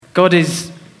God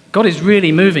is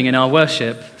really moving in our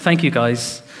worship. Thank you,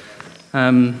 guys.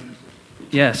 Some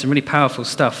really powerful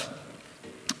stuff.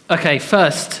 Okay,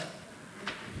 first,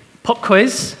 pop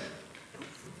quiz.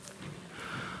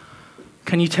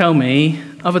 Can you tell me,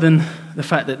 other than the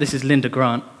fact that this is Linda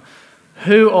Grant,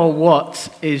 who or what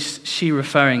is she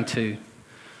referring to?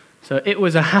 So it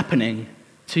was a happening.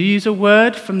 To use a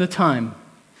word from the time,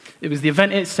 it was the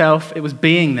event itself, it was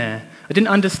being there. I didn't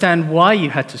understand why you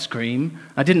had to scream.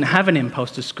 I didn't have an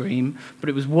impulse to scream, but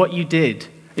it was what you did.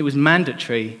 It was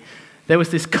mandatory. There was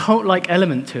this cult-like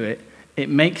element to it. It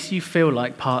makes you feel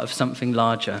like part of something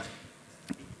larger.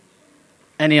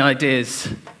 Any ideas?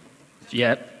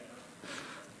 Yep.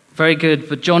 Very good,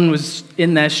 but John was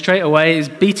in there straight away. Is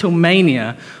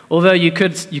Beatlemania, although you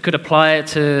could apply it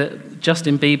to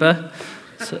Justin Bieber,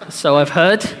 so I've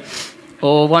heard,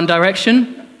 or One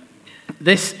Direction.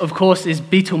 This, of course, is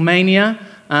Beatlemania.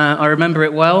 I remember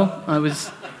it well. I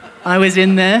was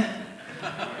in there,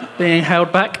 being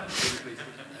held back.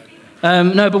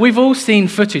 No, but we've all seen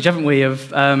footage, haven't we, of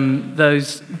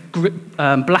those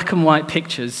black and white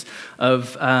pictures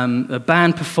of a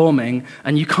band performing,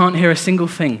 and you can't hear a single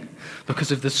thing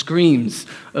because of the screams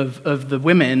of the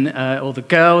women or the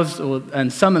girls,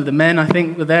 and some of the men, I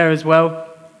think, were there as well.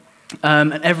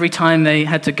 And every time they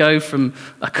had to go from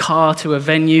a car to a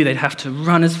venue, they'd have to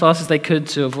run as fast as they could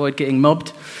to avoid getting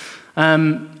mobbed.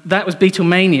 That was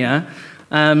Beatlemania.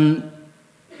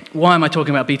 Why am I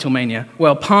talking about Beatlemania?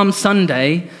 Well, Palm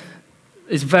Sunday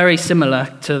is very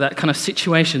similar to that kind of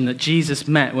situation that Jesus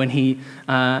met when he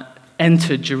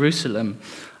entered Jerusalem.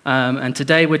 And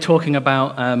today we're talking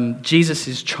about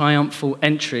Jesus' triumphal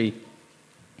entry.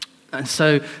 And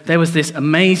so there was this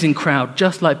amazing crowd,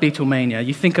 just like Beatlemania.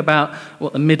 You think about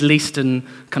what the Middle Eastern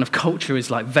kind of culture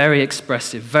is like, very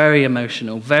expressive, very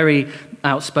emotional, very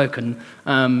outspoken,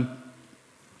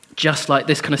 just like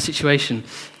this kind of situation.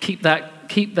 Keep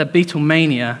the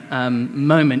Beatlemania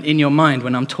moment in your mind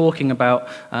when I'm talking about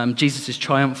Jesus'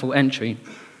 triumphal entry.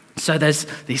 So there's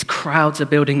these crowds are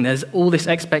building, there's all this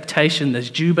expectation, there's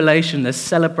jubilation, there's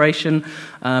celebration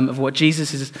of what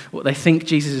they think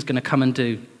Jesus is going to come and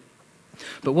do.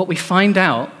 But what we find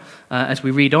out as we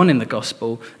read on in the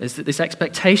gospel is that this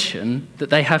expectation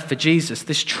that they have for Jesus,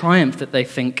 this triumph that they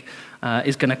think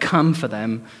is going to come for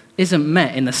them, isn't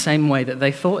met in the same way that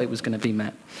they thought it was going to be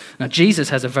met. Now, Jesus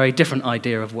has a very different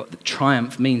idea of what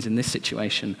triumph means in this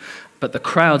situation, but the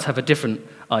crowds have a different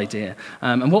idea.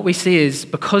 And what we see is,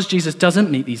 because Jesus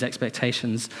doesn't meet these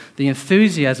expectations, the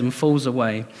enthusiasm falls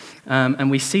away,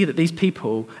 and we see that these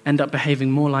people end up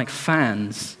behaving more like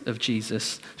fans of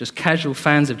Jesus, just casual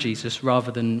fans of Jesus,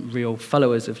 rather than real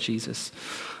followers of Jesus.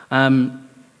 And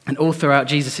all throughout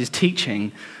Jesus'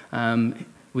 teaching,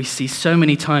 we see so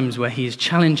many times where he is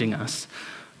challenging us.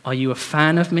 Are you a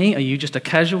fan of me? Are you just a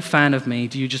casual fan of me?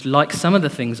 Do you just like some of the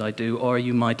things I do? Or are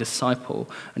you my disciple?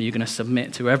 And are you going to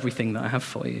submit to everything that I have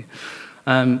for you?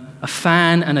 A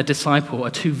fan and a disciple are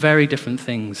two very different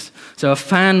things. So a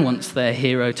fan wants their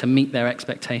hero to meet their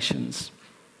expectations,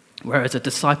 whereas a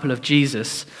disciple of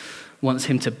Jesus wants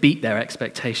him to beat their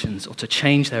expectations or to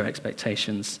change their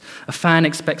expectations. A fan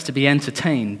expects to be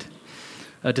entertained.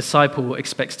 A disciple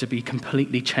expects to be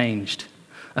completely changed.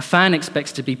 A fan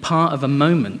expects to be part of a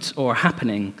moment or a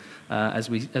happening, as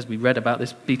we read about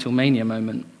this Beatlemania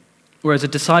moment, whereas a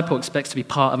disciple expects to be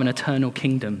part of an eternal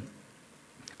kingdom.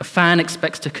 A fan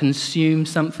expects to consume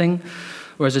something,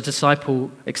 whereas a disciple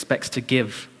expects to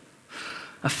give.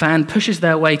 A fan pushes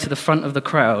their way to the front of the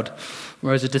crowd,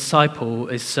 whereas a disciple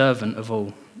is servant of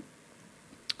all.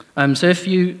 So if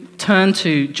you turn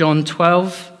to John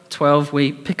 12,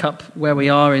 we pick up where we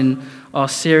are in our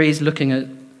series looking at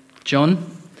John.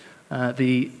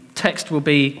 The text will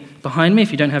be behind me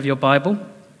if you don't have your Bible.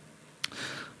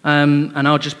 And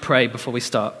I'll just pray before we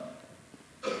start.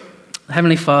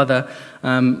 Heavenly Father,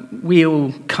 we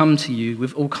all come to you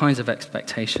with all kinds of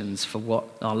expectations for what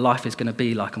our life is going to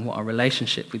be like and what our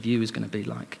relationship with you is going to be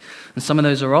like. And some of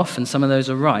those are off and some of those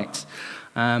are right.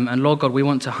 And Lord God, we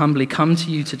want to humbly come to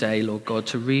you today, Lord God,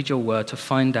 to read your word, to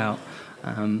find out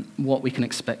what we can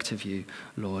expect of you,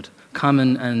 Lord. Come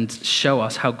and show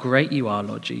us how great you are,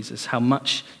 Lord Jesus, how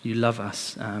much you love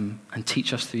us, and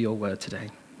teach us through your word today.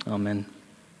 Amen.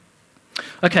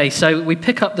 Okay, so we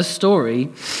pick up the story.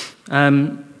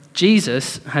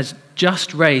 Jesus has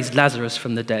just raised Lazarus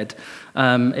from the dead.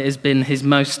 It has been his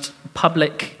most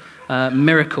public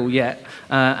miracle yet,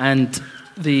 and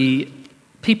the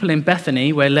people in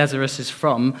Bethany, where Lazarus is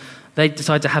from, they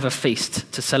decide to have a feast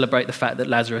to celebrate the fact that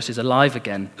Lazarus is alive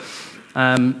again.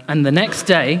 And the next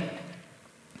day,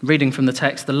 Reading from the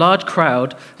text, the large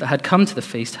crowd that had come to the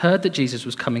feast heard that Jesus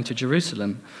was coming to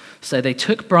Jerusalem. So they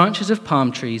took branches of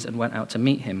palm trees and went out to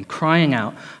meet him, crying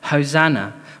out,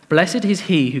 "Hosanna! Blessed is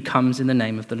he who comes in the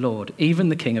name of the Lord, even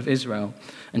the King of Israel."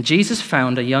 And Jesus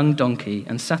found a young donkey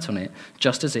and sat on it,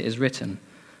 just as it is written,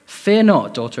 "Fear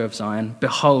not, daughter of Zion.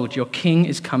 Behold, your king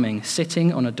is coming,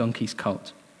 sitting on a donkey's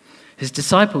colt." His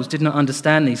disciples did not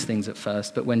understand these things at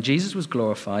first, but when Jesus was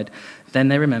glorified, then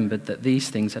they remembered that these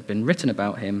things had been written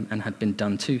about him and had been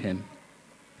done to him.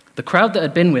 The crowd that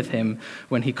had been with him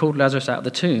when he called Lazarus out of the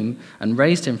tomb and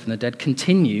raised him from the dead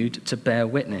continued to bear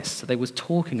witness. So they was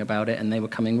talking about it and they were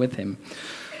coming with him.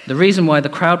 The reason why the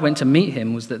crowd went to meet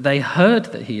him was that they heard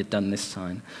that he had done this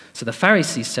sign. So the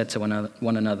Pharisees said to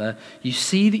one another, "You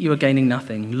see that you are gaining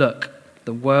nothing. Look,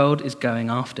 the world is going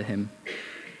after him."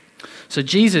 So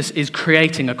Jesus is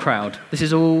creating a crowd. This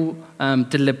is all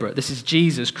deliberate. This is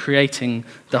Jesus creating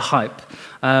the hype.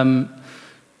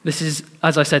 This is,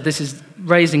 as I said, this is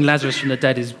raising Lazarus from the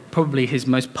dead is probably his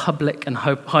most public and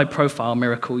high-profile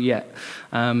miracle yet.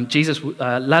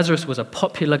 Lazarus was a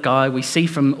popular guy. We see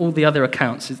from all the other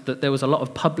accounts that there was a lot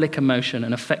of public emotion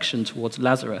and affection towards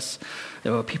Lazarus.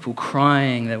 There were people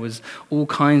crying. There was all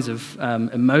kinds of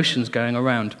emotions going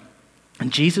around.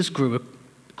 And Jesus grew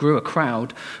a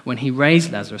crowd when he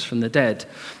raised Lazarus from the dead.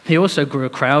 He also grew a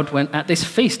crowd at this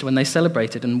feast when they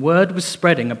celebrated, and word was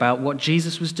spreading about what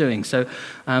Jesus was doing. So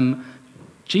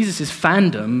Jesus'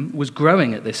 fandom was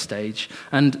growing at this stage.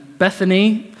 And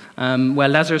Bethany, where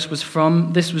Lazarus was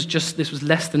from, this was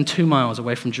less than 2 miles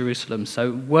away from Jerusalem.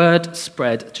 So word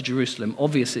spread to Jerusalem.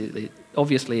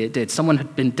 Obviously it did. Someone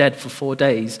had been dead for 4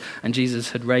 days, and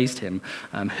Jesus had raised him.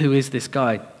 Who is this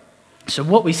guy? So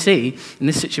what we see in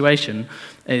this situation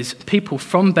is people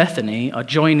from Bethany are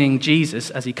joining Jesus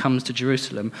as he comes to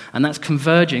Jerusalem, and that's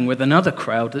converging with another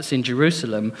crowd that's in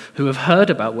Jerusalem who have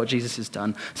heard about what Jesus has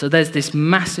done. So there's this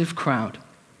massive crowd.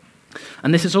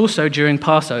 And this is also during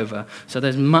Passover, so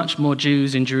there's much more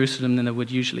Jews in Jerusalem than there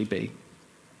would usually be.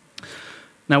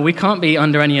 Now, we can't be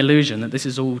under any illusion that this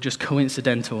is all just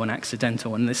coincidental and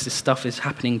accidental and this stuff is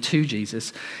happening to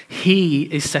Jesus. He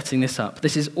is setting this up.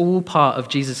 This is all part of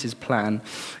Jesus' plan.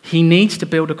 He needs to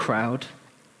build a crowd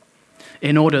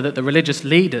in order that the religious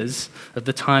leaders of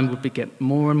the time would get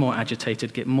more and more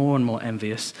agitated, get more and more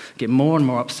envious, get more and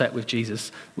more upset with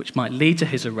Jesus, which might lead to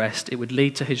his arrest, it would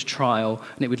lead to his trial,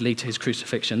 and it would lead to his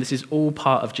crucifixion. This is all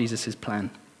part of Jesus' plan.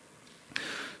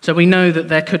 So we know that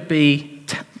there could be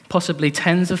possibly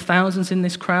tens of thousands in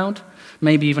this crowd,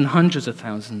 maybe even hundreds of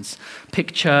thousands.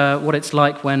 Picture what it's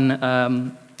like when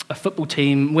a football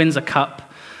team wins a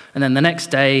cup, and then the next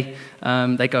day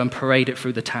they go and parade it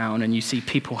through the town, and you see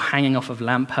people hanging off of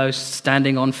lampposts,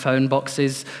 standing on phone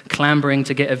boxes, clambering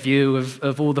to get a view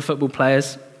of all the football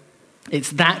players. It's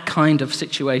that kind of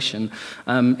situation.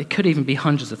 It could even be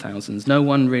hundreds of thousands. No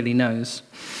one really knows.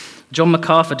 John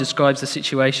MacArthur describes the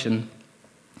situation.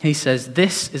 He says,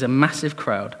 "This is a massive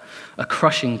crowd, a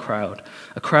crushing crowd,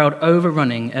 a crowd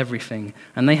overrunning everything.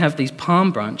 And they have these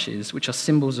palm branches, which are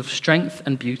symbols of strength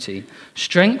and beauty.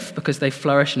 Strength because they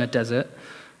flourish in a desert.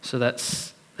 So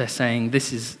they're saying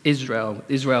this is Israel.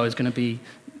 Israel is going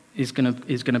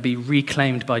to be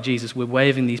reclaimed by Jesus. We're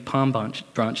waving these palm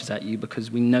branches at you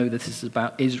because we know that this is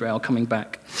about Israel coming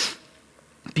back.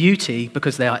 Beauty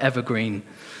because they are evergreen.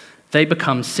 They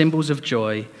become symbols of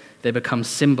joy. They become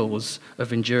symbols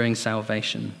of enduring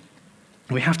salvation."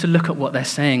 We have to look at what they're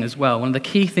saying as well. One of the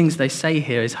key things they say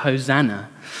here is Hosanna.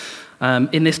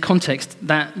 In this context,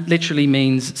 that literally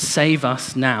means save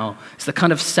us now. It's the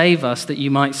kind of save us that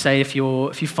you might say if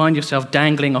you find yourself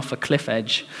dangling off a cliff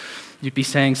edge. You'd be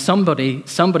saying, somebody,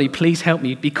 please help me.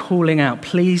 You'd be calling out,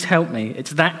 please help me.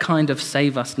 It's that kind of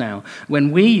save us now.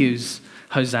 When we use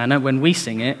Hosanna, when we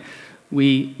sing it,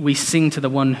 we sing to the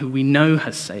one who we know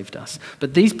has saved us.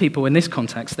 But these people in this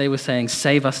context, they were saying,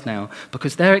 save us now,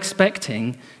 because they're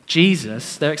expecting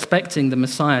Jesus, they're expecting the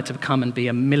Messiah to come and be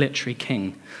a military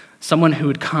king, someone who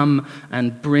would come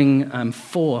and bring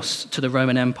force to the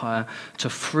Roman Empire to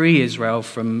free Israel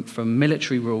from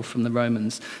military rule from the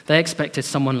Romans. They expected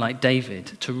someone like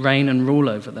David to reign and rule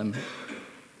over them.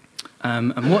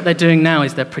 And what they're doing now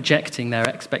is they're projecting their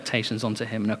expectations onto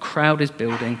him. And a crowd is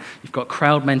building. You've got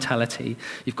crowd mentality.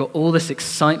 You've got all this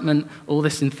excitement, all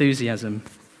this enthusiasm.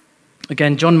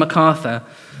 Again, John MacArthur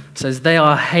says they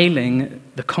are hailing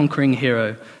the conquering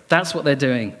hero. That's what they're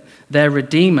doing. Their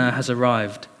Redeemer has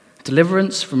arrived.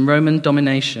 Deliverance from Roman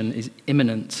domination is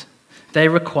imminent. They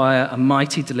require a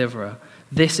mighty deliverer.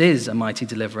 This is a mighty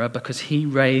deliverer because he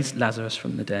raised Lazarus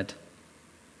from the dead.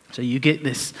 So you get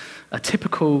a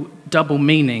typical double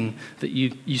meaning that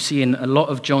you see in a lot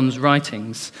of John's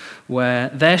writings, where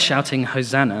they're shouting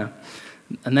Hosanna,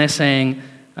 and they're saying,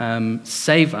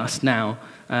 save us now.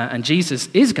 And Jesus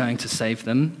is going to save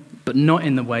them, but not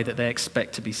in the way that they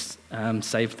expect to be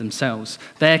saved themselves.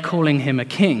 They're calling him a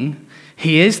king.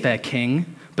 He is their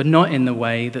king, but not in the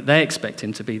way that they expect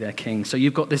him to be their king. So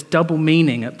you've got this double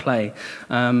meaning at play.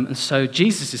 And so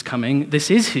Jesus is coming.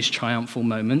 This is his triumphal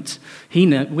moment. We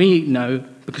know,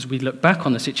 because we look back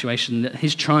on the situation, that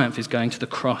his triumph is going to the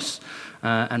cross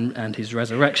and his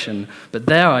resurrection. But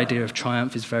their idea of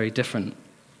triumph is very different.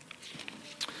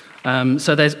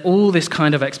 So there's all this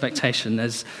kind of expectation.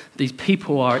 These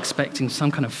people are expecting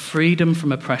some kind of freedom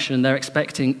from oppression. They're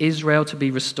expecting Israel to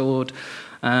be restored.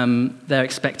 They're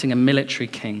expecting a military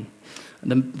king.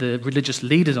 The religious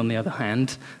leaders, on the other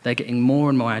hand, they're getting more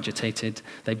and more agitated.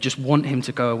 They just want him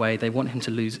to go away. They want him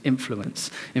to lose influence.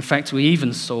 In fact, we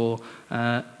even saw,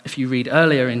 if you read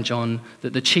earlier in John,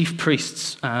 that the chief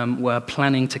priests were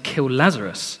planning to kill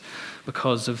Lazarus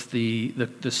because of the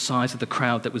size of the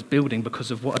crowd that was building because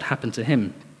of what had happened to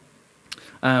him.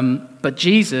 But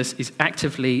Jesus is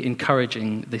actively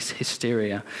encouraging this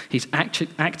hysteria. He's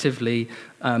actively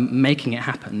making it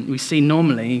happen. We see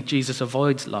normally Jesus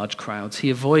avoids large crowds. He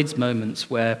avoids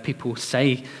moments where people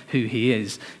say who he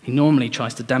is. He normally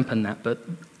tries to dampen that. But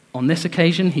on this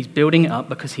occasion, he's building it up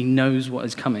because he knows what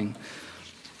is coming.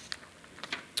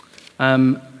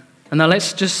 And now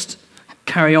let's just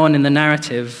carry on in the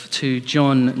narrative to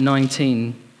John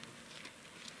 19.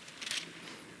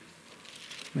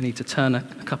 We need to turn a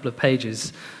couple of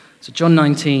pages. So John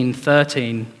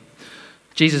 19:13,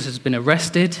 Jesus has been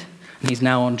arrested and he's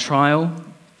now on trial.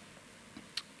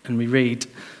 And we read,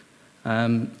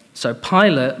 so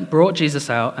Pilate brought Jesus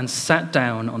out and sat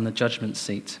down on the judgment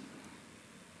seat.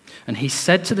 And he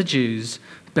said to the Jews,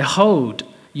 "Behold,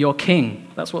 your king."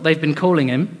 That's what they've been calling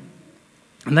him.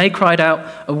 And they cried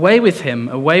out, away with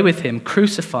him,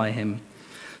 crucify him."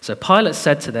 So Pilate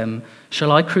said to them,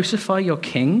 "Shall I crucify your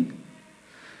king?"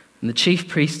 And the chief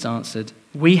priests answered,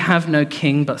 "We have no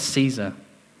king but Caesar."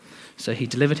 So he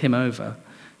delivered him over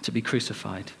to be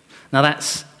crucified. Now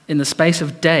that's, in the space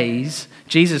of days,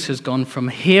 Jesus has gone from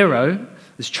hero,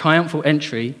 this triumphal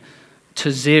entry,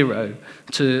 to zero,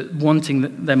 to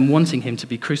them wanting him to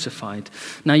be crucified.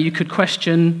 Now you could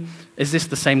question, is this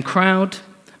the same crowd?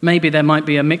 Maybe there might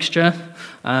be a mixture.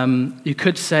 You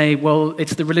could say, well,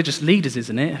 it's the religious leaders,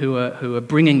 isn't it, who are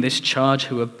bringing this charge,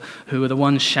 who are the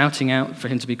ones shouting out for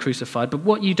him to be crucified. But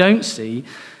what you don't see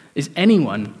is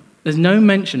anyone. There's no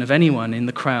mention of anyone in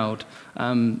the crowd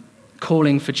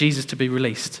calling for Jesus to be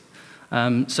released.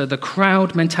 So the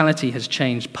crowd mentality has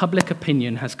changed. Public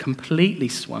opinion has completely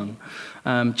swung.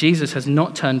 Jesus has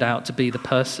not turned out to be the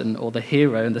person or the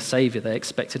hero and the savior they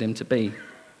expected him to be.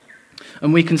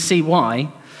 And we can see why.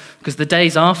 Because the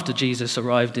days after Jesus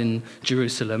arrived in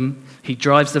Jerusalem, he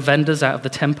drives the vendors out of the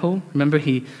temple. Remember,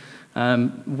 he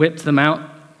whipped them out.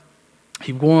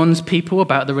 He warns people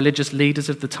about the religious leaders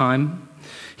of the time.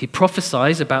 He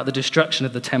prophesies about the destruction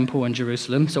of the temple in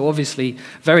Jerusalem, so obviously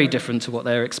very different to what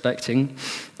they're expecting.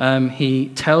 He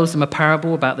tells them a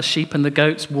parable about the sheep and the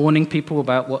goats, warning people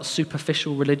about what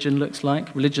superficial religion looks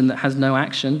like, religion that has no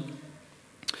action.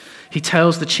 He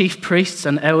tells the chief priests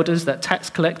and elders that tax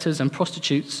collectors and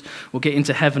prostitutes will get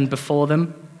into heaven before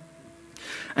them.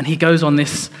 And he goes on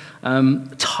this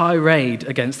tirade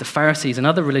against the Pharisees and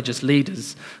other religious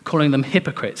leaders, calling them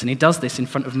hypocrites. And he does this in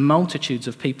front of multitudes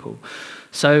of people.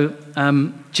 So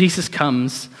Jesus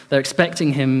comes. They're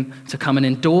expecting him to come and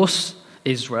endorse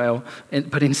Israel,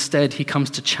 but instead he comes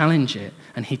to challenge it.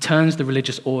 And he turns the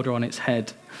religious order on its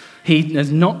head. He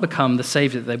has not become the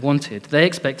savior that they wanted. They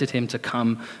expected him to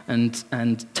come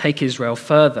and take Israel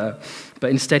further, but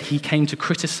instead he came to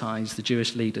criticize the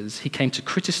Jewish leaders. He came to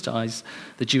criticize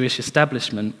the Jewish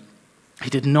establishment. He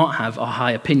did not have a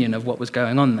high opinion of what was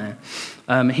going on there.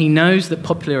 He knows that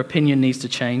popular opinion needs to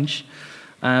change,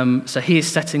 so he is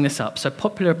setting this up. So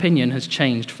popular opinion has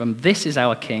changed from "this is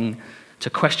our king"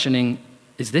 to questioning,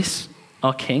 is this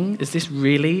our king? Is this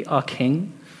really our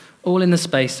king? All in the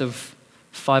space of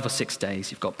 5 or 6 days.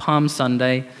 You've got Palm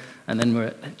Sunday, and then we're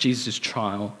at Jesus'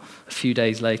 trial a few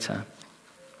days later.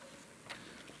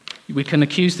 We can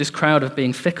accuse this crowd of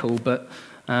being fickle, but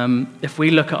if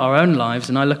we look at our own lives,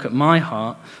 and I look at my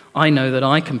heart, I know that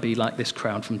I can be like this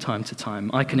crowd from time to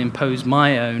time. I can impose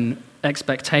my own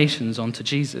expectations onto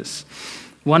Jesus.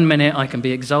 One minute I can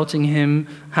be exalting him,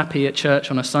 happy at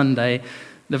church on a Sunday.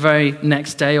 The very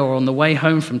next day or on the way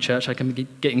home from church, I can be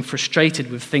getting frustrated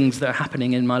with things that are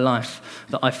happening in my life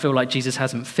that I feel like Jesus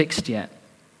hasn't fixed yet,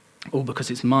 all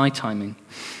because it's my timing.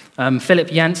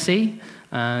 Philip Yancey,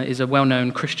 is a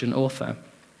well-known Christian author.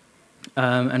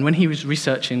 And when he was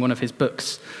researching one of his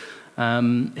books,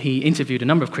 he interviewed a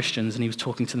number of Christians, and he was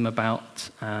talking to them about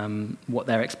what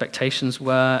their expectations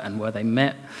were and where they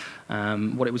met,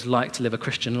 what it was like to live a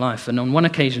Christian life. And on one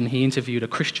occasion, he interviewed a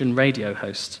Christian radio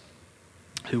host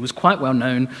who was quite well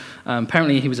known.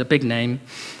 Apparently, he was a big name.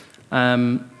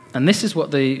 And this is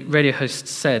what the radio host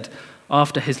said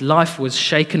after his life was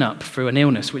shaken up through an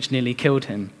illness which nearly killed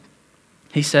him.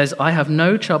 He says, "I have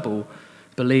no trouble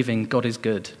believing God is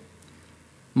good.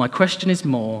 My question is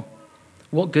more,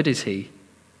 what good is he?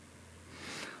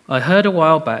 I heard a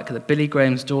while back that Billy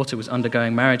Graham's daughter was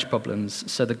undergoing marriage problems,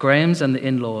 so the Grahams and the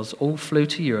in-laws all flew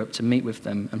to Europe to meet with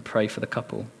them and pray for the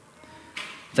couple.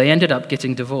 They ended up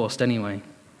getting divorced anyway.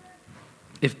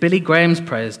 If Billy Graham's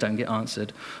prayers don't get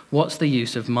answered, what's the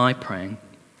use of my praying?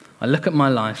 I look at my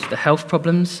life, the health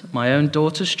problems, my own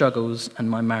daughter's struggles, and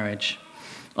my marriage.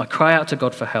 I cry out to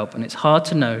God for help, and it's hard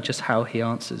to know just how he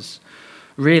answers.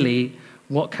 Really,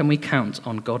 what can we count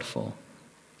on God for?"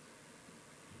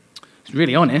 It's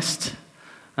really honest.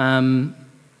 And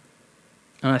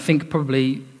I think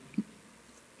probably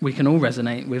we can all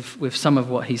resonate with some of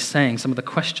what he's saying, some of the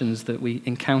questions that we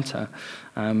encounter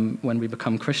when we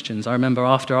become Christians. I remember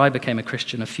after I became a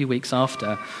Christian, a few weeks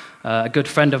after, a good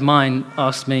friend of mine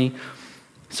asked me,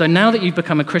 "So now that you've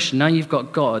become a Christian, now you've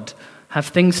got God, have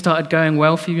things started going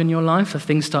well for you in your life? Have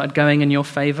things started going in your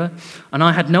favor?" And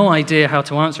I had no idea how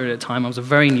to answer it at the time. I was a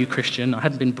very new Christian. I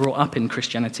hadn't been brought up in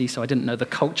Christianity, so I didn't know the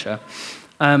culture.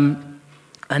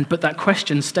 But that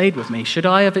question stayed with me. Should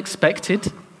I have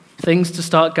expected things to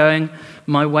start going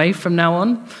my way from now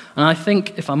on? And I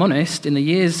think, if I'm honest, in the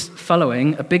years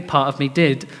following, a big part of me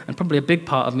did, and probably a big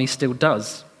part of me still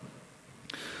does.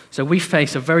 So we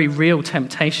face a very real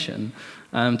temptation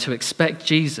to expect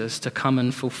Jesus to come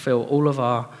and fulfill all of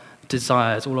our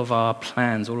desires, all of our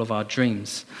plans, all of our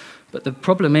dreams. But the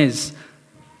problem is,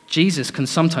 Jesus can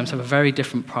sometimes have a very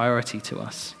different priority to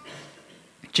us.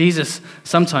 Jesus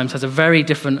sometimes has a very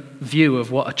different view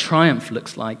of what a triumph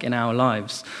looks like in our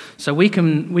lives. So we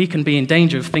can be in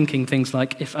danger of thinking things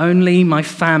like, if only my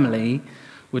family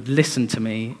would listen to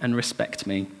me and respect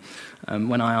me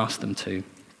when I ask them to.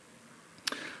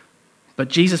 But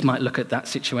Jesus might look at that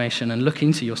situation and look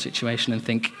into your situation and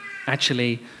think,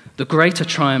 actually, the greater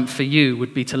triumph for you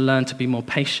would be to learn to be more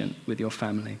patient with your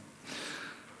family.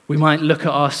 We might look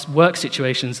at our work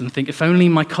situations and think, if only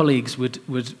my colleagues would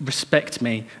respect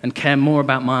me and care more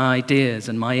about my ideas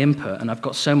and my input, and I've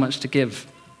got so much to give.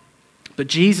 But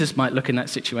Jesus might look in that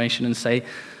situation and say,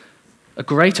 a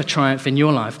greater triumph in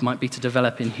your life might be to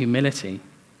develop in humility.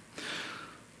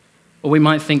 Or we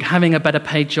might think having a better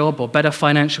paid job or better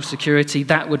financial security, if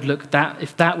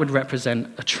that would represent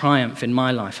a triumph in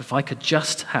my life, if I could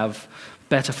just have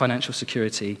better financial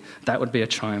security, that would be a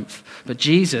triumph. But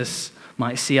Jesus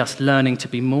might see us learning to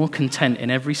be more content in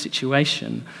every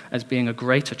situation as being a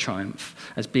greater triumph,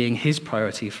 as being his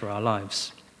priority for our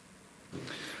lives.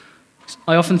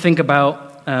 I often think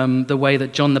about the way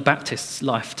that John the Baptist's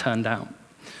life turned out.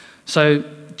 So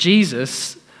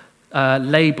Jesus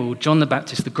labeled John the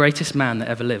Baptist the greatest man that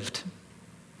ever lived.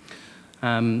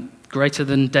 Greater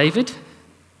than David,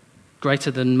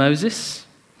 greater than Moses,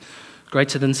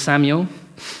 greater than Samuel.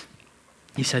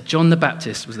 He said John the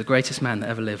Baptist was the greatest man that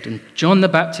ever lived. And John the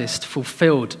Baptist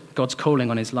fulfilled God's calling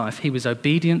on his life. He was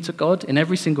obedient to God in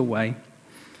every single way.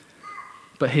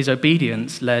 But his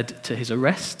obedience led to his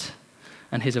arrest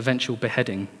and his eventual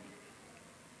beheading.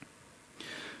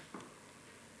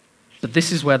 But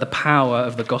this is where the power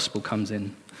of the gospel comes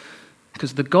in.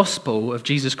 Because the gospel of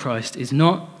Jesus Christ is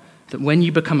not that when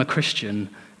you become a Christian,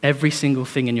 every single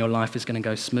thing in your life is going to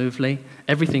go smoothly,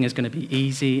 everything is going to be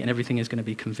easy, and everything is going to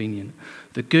be convenient.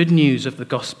 The good news of the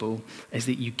gospel is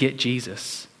that you get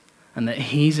Jesus, and that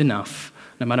he's enough,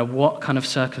 no matter what kind of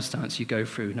circumstance you go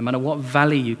through, no matter what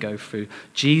valley you go through.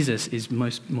 Jesus is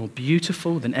more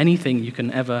beautiful than anything you can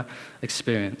ever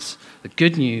experience. The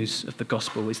good news of the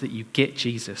gospel is that you get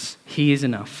Jesus. He is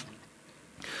enough.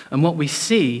 And what we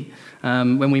see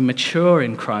when we mature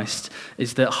in Christ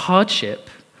is that hardship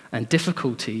and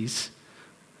difficulties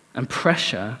and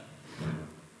pressure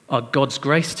are God's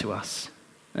grace to us.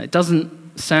 It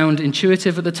doesn't sound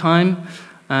intuitive at the time,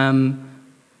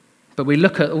 but we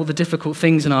look at all the difficult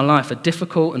things in our life: a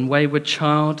difficult and wayward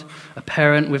child, a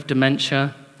parent with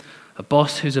dementia, a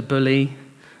boss who's a bully,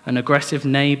 an aggressive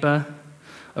neighbor,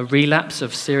 a relapse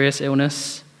of serious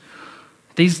illness.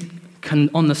 These can,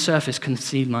 on the surface, can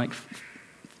seem like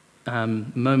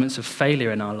moments of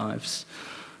failure in our lives.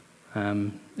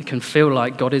 It can feel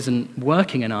like God isn't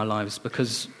working in our lives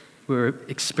because we're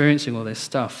experiencing all this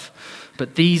stuff.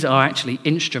 But these are actually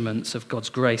instruments of God's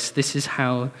grace. This is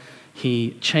how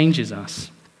he changes us.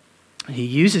 He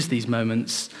uses these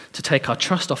moments to take our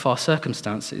trust off our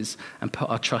circumstances and put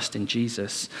our trust in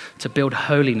Jesus, to build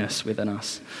holiness within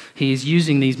us. He is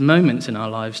using these moments in our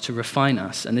lives to refine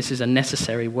us, and this is a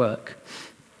necessary work.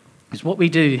 Because what we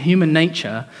do, human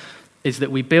nature, is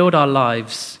that we build our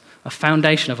lives, a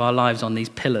foundation of our lives on these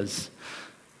pillars,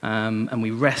 and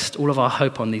we rest all of our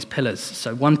hope on these pillars.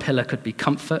 So one pillar could be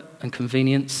comfort and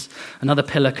convenience, another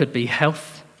pillar could be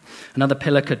health, another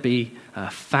pillar could be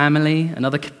family,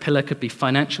 another pillar could be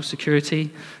financial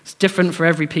security. It's different for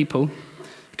every people.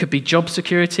 It could be job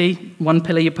security, one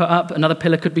pillar you put up, another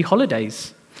pillar could be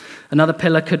holidays. Another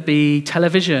pillar could be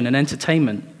television and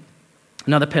entertainment.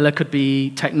 Another pillar could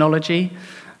be technology.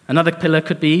 Another pillar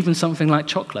could be even something like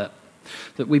chocolate.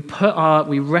 That we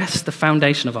rest the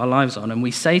foundation of our lives on, and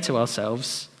we say to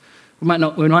ourselves, we might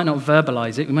not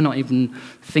verbalize it, we might not even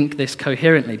think this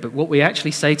coherently, but what we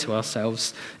actually say to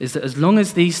ourselves is that as long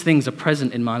as these things are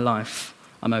present in my life,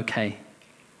 I'm okay.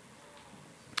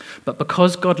 But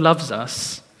because God loves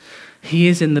us, he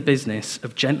is in the business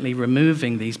of gently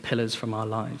removing these pillars from our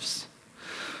lives.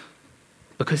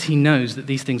 Because he knows that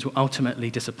these things will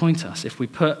ultimately disappoint us. If we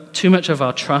put too much of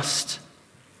our trust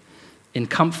in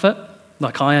comfort,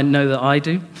 like I know that I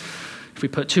do, if we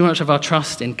put too much of our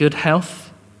trust in good health,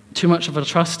 too much of our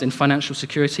trust in financial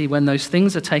security, when those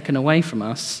things are taken away from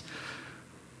us,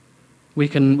 we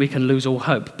can lose all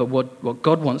hope. But what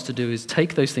God wants to do is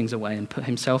take those things away and put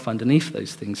himself underneath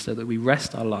those things so that we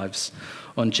rest our lives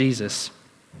on Jesus.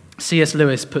 C.S.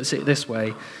 Lewis puts it this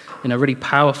way in a really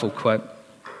powerful quote.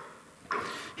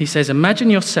 He says, "Imagine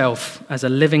yourself as a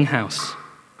living house.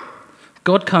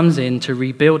 God comes in to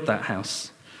rebuild that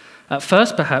house. At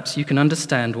first, perhaps you can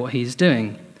understand what he is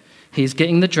doing. He is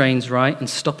getting the drains right and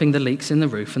stopping the leaks in the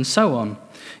roof and so on.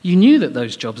 You knew that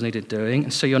those jobs needed doing,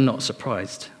 and so you're not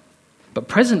surprised. But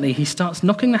presently he starts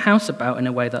knocking the house about in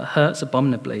a way that hurts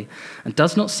abominably and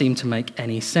does not seem to make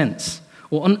any sense.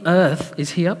 What on earth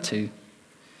is he up to?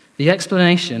 The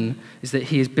explanation is that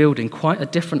he is building quite a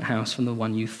different house from the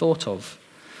one you thought of.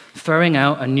 Throwing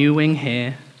out a new wing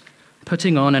here,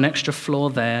 putting on an extra floor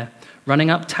there, running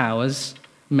up towers,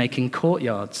 making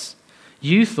courtyards.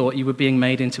 You thought you were being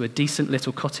made into a decent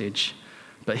little cottage,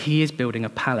 but he is building a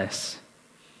palace.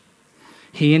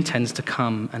 He intends to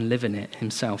come and live in it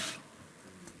himself."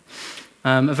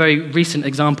 A very recent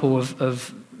example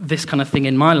of this kind of thing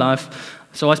in my life.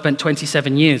 So I spent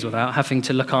 27 years without having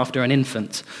to look after an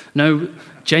infant. No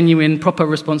genuine, proper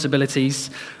responsibilities.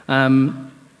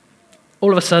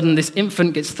 All of a sudden, this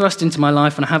infant gets thrust into my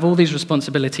life and I have all these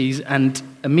responsibilities, and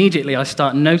immediately I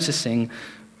start noticing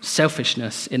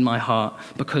selfishness in my heart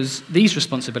because these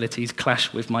responsibilities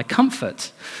clash with my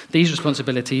comfort. These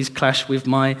responsibilities clash with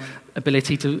my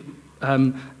ability to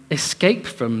escape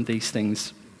from these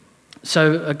things.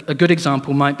 So a good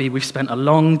example might be we've spent a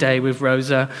long day with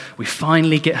Rosa. We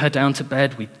finally get her down to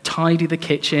bed. We tidy the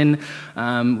kitchen.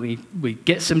 We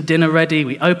get some dinner ready.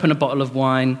 We open a bottle of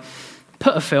wine,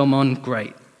 put a film on.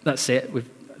 Great. That's it.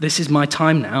 This is my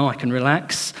time now. I can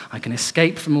relax. I can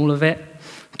escape from all of it.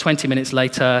 20 minutes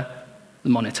later, the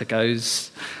monitor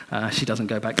goes. She doesn't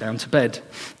go back down to bed.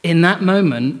 In that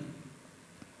moment,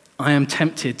 I am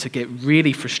tempted to get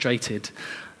really frustrated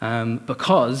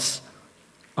because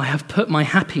I have put my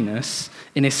happiness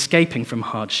in escaping from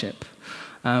hardship,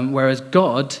 whereas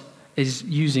God is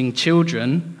using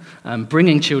children,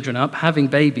 bringing children up, having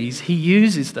babies. He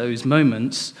uses those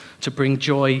moments to bring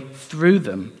joy through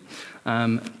them.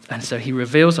 And so he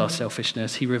reveals our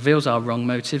selfishness, he reveals our wrong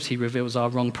motives, he reveals our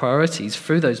wrong priorities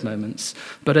through those moments.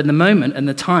 But in the moment and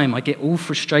the time, I get all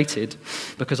frustrated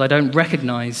because I don't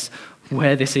recognize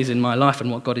where this is in my life and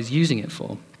what God is using it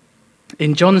for.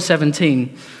 In John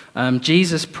 17,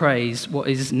 Jesus prays what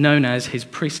is known as his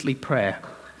priestly prayer.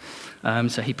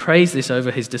 So he prays this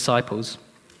over his disciples.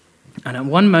 And at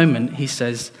one moment he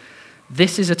says,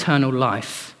 "This is eternal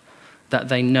life, that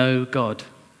they know God."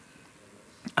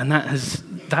 And that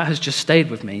has just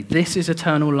stayed with me. This is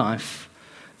eternal life,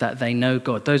 that they know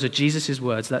God. Those are Jesus'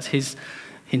 words. That's his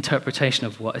interpretation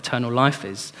of what eternal life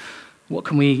is. What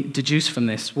can we deduce from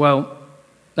this? Well,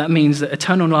 that means that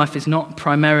eternal life is not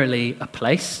primarily a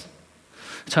place.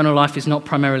 Eternal life is not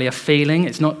primarily a feeling.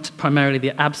 It's not primarily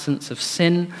the absence of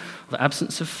sin, or the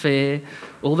absence of fear.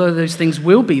 Although those things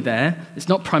will be there, it's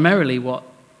not primarily what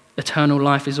eternal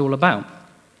life is all about.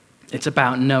 It's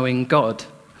about knowing God.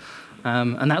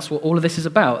 And that's what all of this is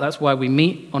about. That's why we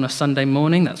meet on a Sunday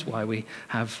morning. That's why we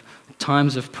have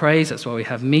times of praise. That's why we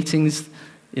have meetings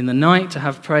in the night to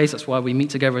have praise. That's why we meet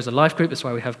together as a life group. That's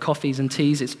why we have coffees and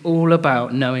teas. It's all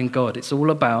about knowing God. It's all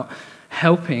about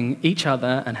helping each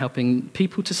other and helping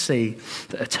people to see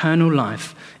that eternal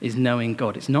life is knowing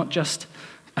God. It's not just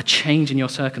a change in your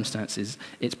circumstances.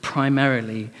 It's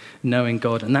primarily knowing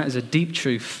God. And that is a deep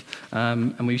truth,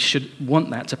 and we should want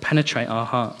that to penetrate our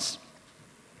hearts.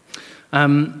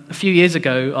 A few years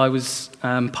ago, I was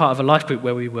part of a life group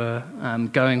where we were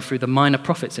going through the minor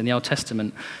prophets in the Old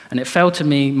Testament, and it fell to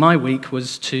me, my week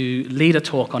was to lead a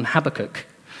talk on Habakkuk.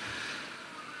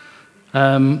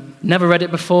 Never read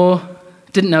it before,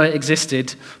 didn't know it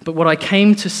existed, but what I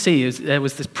came to see is there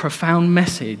was this profound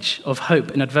message of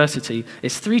hope in adversity.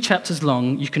 It's 3 chapters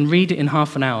long. You can read it in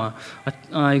half an hour.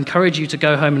 I encourage you to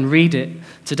go home and read it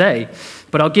today,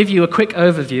 but I'll give you a quick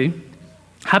overview.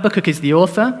 Habakkuk is the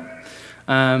author.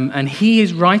 And he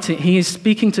is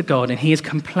speaking to God, and he is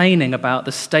complaining about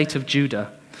the state of Judah.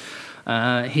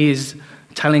 He is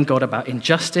telling God about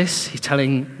injustice. He's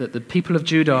telling that the people of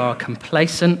Judah are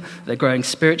complacent, they're growing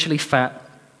spiritually fat.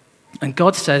 And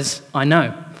God says, I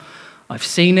know, I've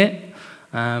seen it,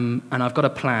 and I've got a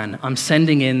plan. I'm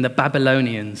sending in the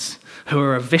Babylonians, who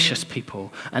are a vicious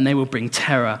people, and they will bring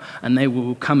terror, and they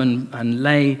will come and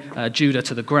lay Judah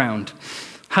to the ground.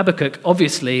 Habakkuk,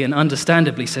 obviously and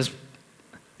understandably, says,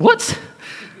 what?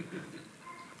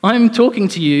 I'm talking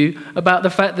to you about the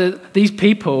fact that these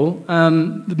people,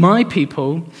 my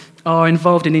people, are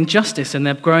involved in injustice and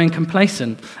they're growing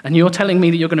complacent. And you're telling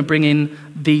me that you're going to bring in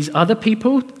these other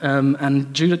people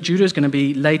and Judah is going to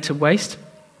be laid to waste?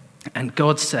 And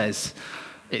God says,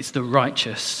 it's the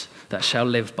righteous that shall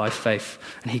live by faith.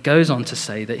 And he goes on to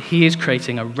say that he is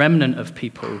creating a remnant of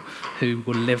people who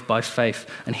will live by faith.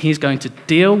 And he's going to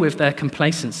deal with their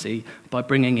complacency by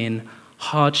bringing in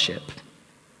hardship.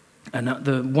 And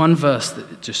the one verse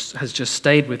that has just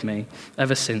stayed with me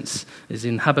ever since is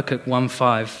in Habakkuk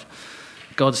 1:5.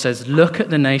 God says, look at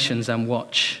the nations and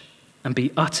watch and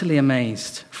be utterly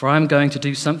amazed, for I am going to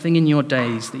do something in your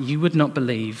days that you would not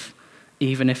believe,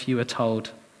 even if you were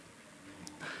told.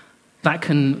 That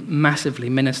can massively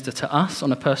minister to us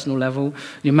on a personal level.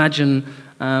 You imagine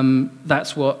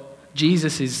that's what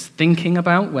Jesus is thinking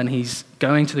about when he's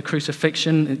going to the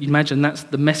crucifixion. You imagine that's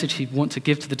the message he'd want to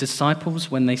give to the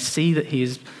disciples when they see that he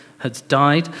has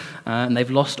died and they've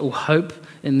lost all hope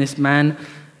in this man.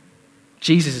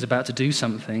 Jesus is about to do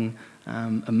something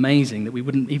amazing that we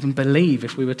wouldn't even believe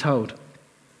if we were told.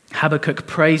 Habakkuk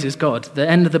praises God. The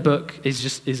end of the book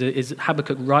is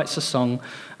Habakkuk writes a song,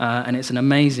 and it's an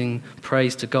amazing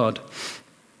praise to God.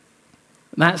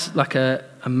 That's like a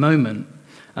moment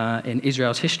in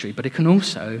Israel's history, but it can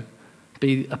also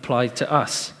be applied to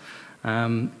us.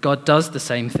 God does the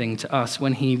same thing to us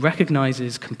when he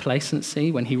recognizes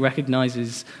complacency, when he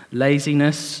recognizes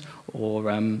laziness or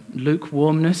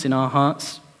lukewarmness in our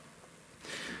hearts.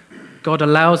 God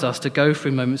allows us to go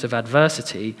through moments of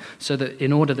adversity so that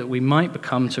in order that we might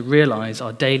become to realize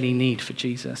our daily need for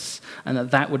Jesus, and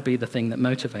that would be the thing that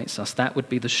motivates us. That would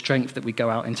be the strength that we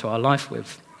go out into our life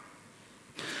with.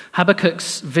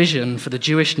 Habakkuk's vision for the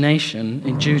Jewish nation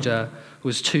in Judah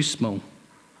was too small.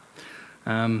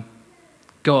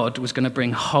 God was going to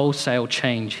bring wholesale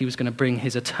change. He was going to bring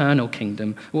his eternal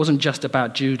kingdom. It wasn't just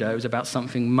about Judah, it was about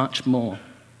something much more.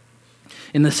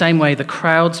 In the same way, the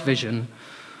crowd's vision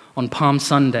on Palm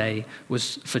Sunday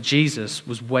for Jesus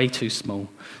was way too small.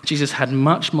 Jesus had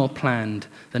much more planned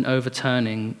than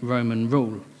overturning Roman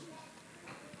rule.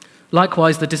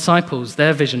 Likewise, the disciples,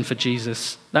 their vision for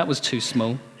Jesus, that was too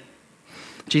small.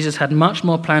 Jesus had much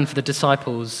more planned for the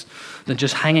disciples than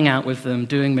just hanging out with them,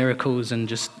 doing miracles, and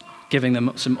just giving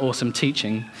them some awesome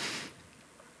teaching.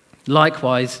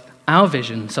 Likewise, our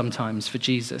vision sometimes for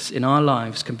Jesus in our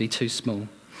lives can be too small.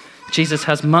 Jesus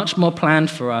has much more planned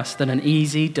for us than an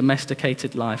easy,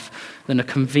 domesticated life, than a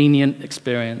convenient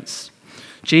experience.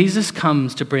 Jesus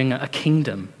comes to bring a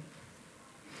kingdom.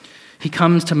 He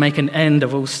comes to make an end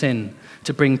of all sin,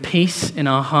 to bring peace in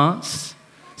our hearts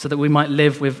so that we might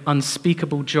live with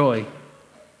unspeakable joy.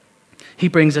 He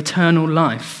brings eternal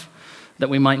life that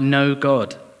we might know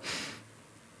God.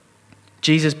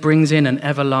 Jesus brings in an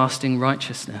everlasting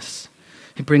righteousness.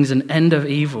 He brings an end of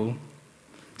evil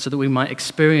so that we might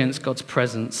experience God's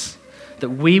presence, that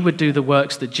we would do the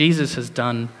works that Jesus has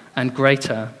done and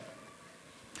greater,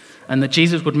 and that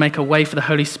Jesus would make a way for the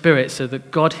Holy Spirit so that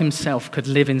God himself could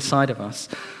live inside of us.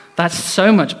 That's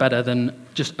so much better than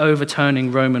just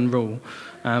overturning Roman rule.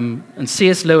 And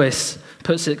C.S. Lewis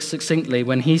puts it succinctly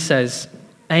when he says,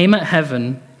 aim at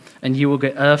heaven and you will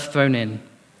get earth thrown in.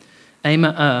 Aim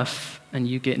at earth and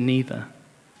you get neither.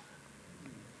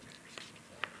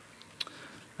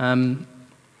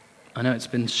 I I know it's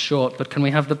been short, but can we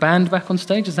have the band back on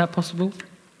stage? Is that possible?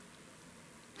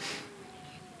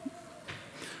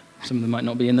 Some of them might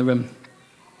not be in the room.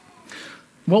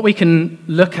 What we can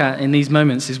look at in these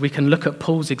moments is we can look at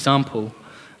Paul's example.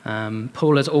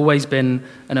 Paul has always been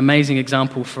an amazing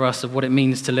example for us of what it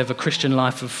means to live a Christian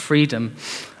life of freedom.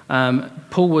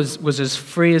 Paul was as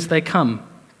free as they come.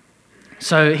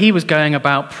 So he was going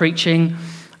about preaching,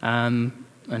 and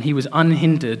he was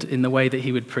unhindered in the way that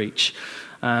he would preach.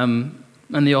 And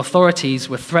the authorities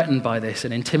were threatened by this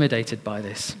and intimidated by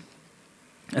this.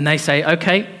 And they say,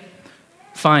 okay,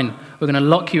 fine, we're going to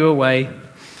lock you away.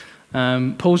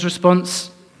 Paul's response,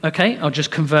 okay, I'll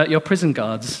just convert your prison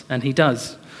guards. And he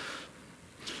does.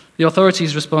 The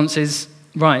authorities' response is,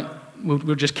 right,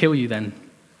 we'll just kill you then.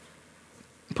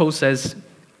 Paul says,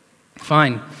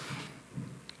 fine,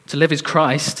 to live is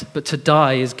Christ, but to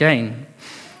die is gain.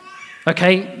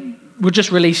 Okay, we'll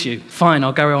just release you. Fine,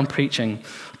 I'll go on preaching.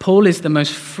 Paul is the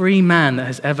most free man that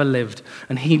has ever lived,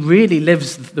 and he really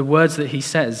lives the words that he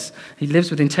says. He lives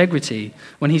with integrity.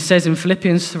 When he says in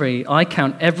Philippians 3, I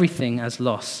count everything as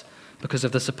loss because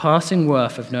of the surpassing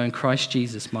worth of knowing Christ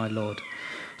Jesus, my Lord.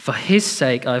 For his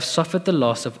sake I have suffered the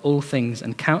loss of all things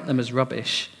and count them as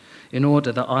rubbish in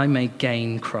order that I may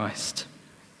gain Christ.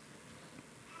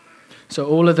 So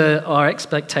all of our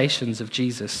expectations of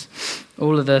Jesus,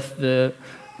 all of the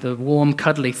warm,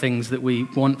 cuddly things that we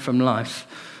want from life,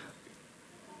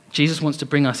 Jesus wants to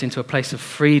bring us into a place of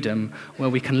freedom where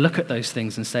we can look at those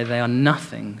things and say they are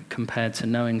nothing compared to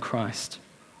knowing Christ.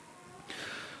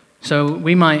 So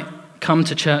we might come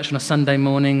to church on a Sunday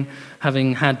morning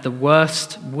having had the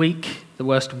worst week, the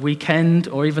worst weekend,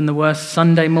 or even the worst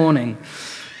Sunday morning.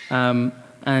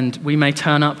 And we may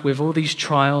turn up with all these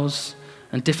trials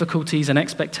and difficulties and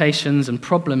expectations and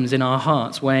problems in our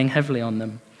hearts weighing heavily on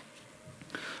them.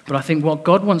 But I think what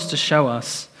God wants to show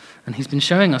us, and he's been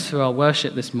showing us through our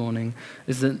worship this morning,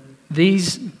 is that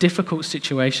these difficult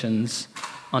situations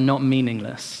are not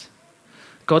meaningless.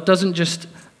 God doesn't just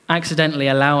accidentally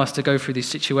allow us to go through these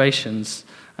situations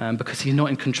because he's not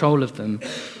in control of them.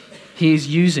 He is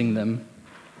using them.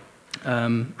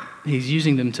 He's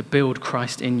using them to build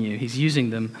Christ in you. He's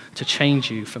using them to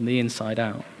change you from the inside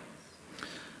out.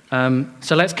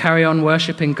 So let's carry on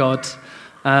worshiping God.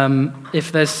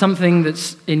 If there's something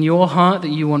that's in your heart that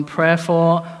you want prayer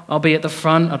for, I'll be at the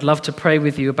front. I'd love to pray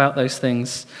with you about those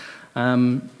things.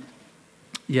 Let's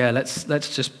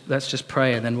just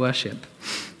pray and then worship.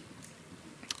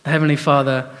 Heavenly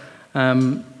Father,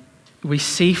 we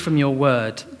see from your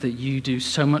word that you do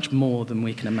so much more than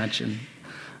we can imagine.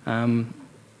 And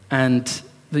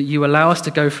that you allow us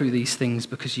to go through these things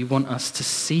because you want us to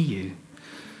see you.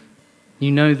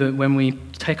 You know that when we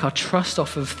take our trust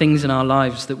off of things in our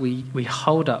lives that we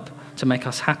hold up to make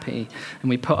us happy, and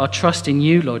we put our trust in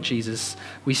you, Lord Jesus,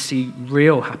 we see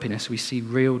real happiness, we see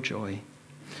real joy.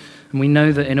 And we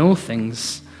know that in all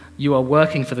things, you are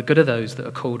working for the good of those that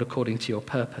are called according to your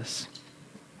purpose.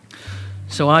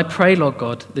 So I pray, Lord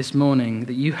God, this morning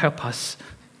that you help us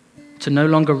to no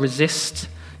longer resist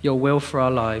your will for our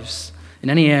lives in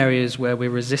any areas where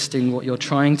we're resisting what you're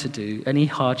trying to do, any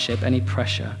hardship, any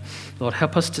pressure. Lord,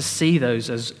 help us to see those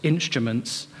as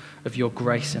instruments of your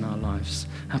grace in our lives.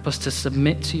 Help us to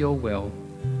submit to your will.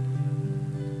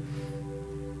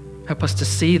 Help us to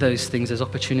see those things as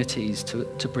opportunities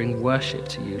to bring worship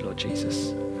to you, Lord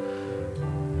Jesus.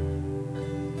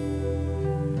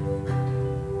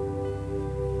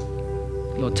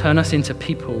 Lord, turn us into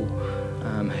people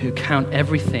who count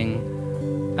everything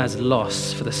as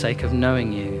loss for the sake of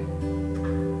knowing you.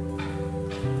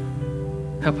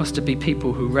 Help us to be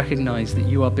people who recognize that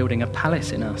you are building a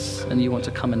palace in us and you want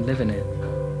to come and live in it.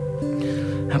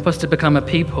 Help us to become a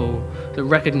people that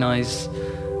recognize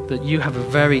that you have a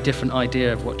very different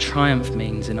idea of what triumph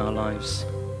means in our lives.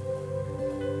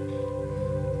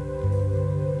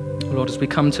 Lord, as we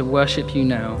come to worship you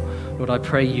now, Lord, I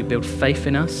pray you build faith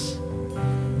in us.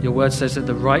 Your word says that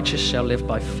the righteous shall live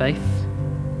by faith.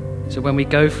 So when we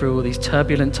go through all these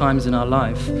turbulent times in our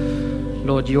life,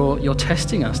 Lord, you're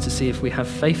testing us to see if we have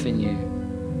faith in you.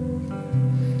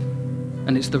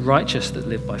 And it's the righteous that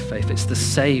live by faith. It's the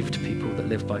saved people that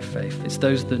live by faith. It's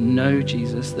those that know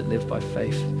Jesus that live by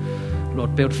faith.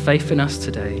 Lord, build faith in us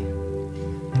today,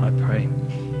 I pray.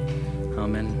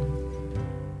 Amen.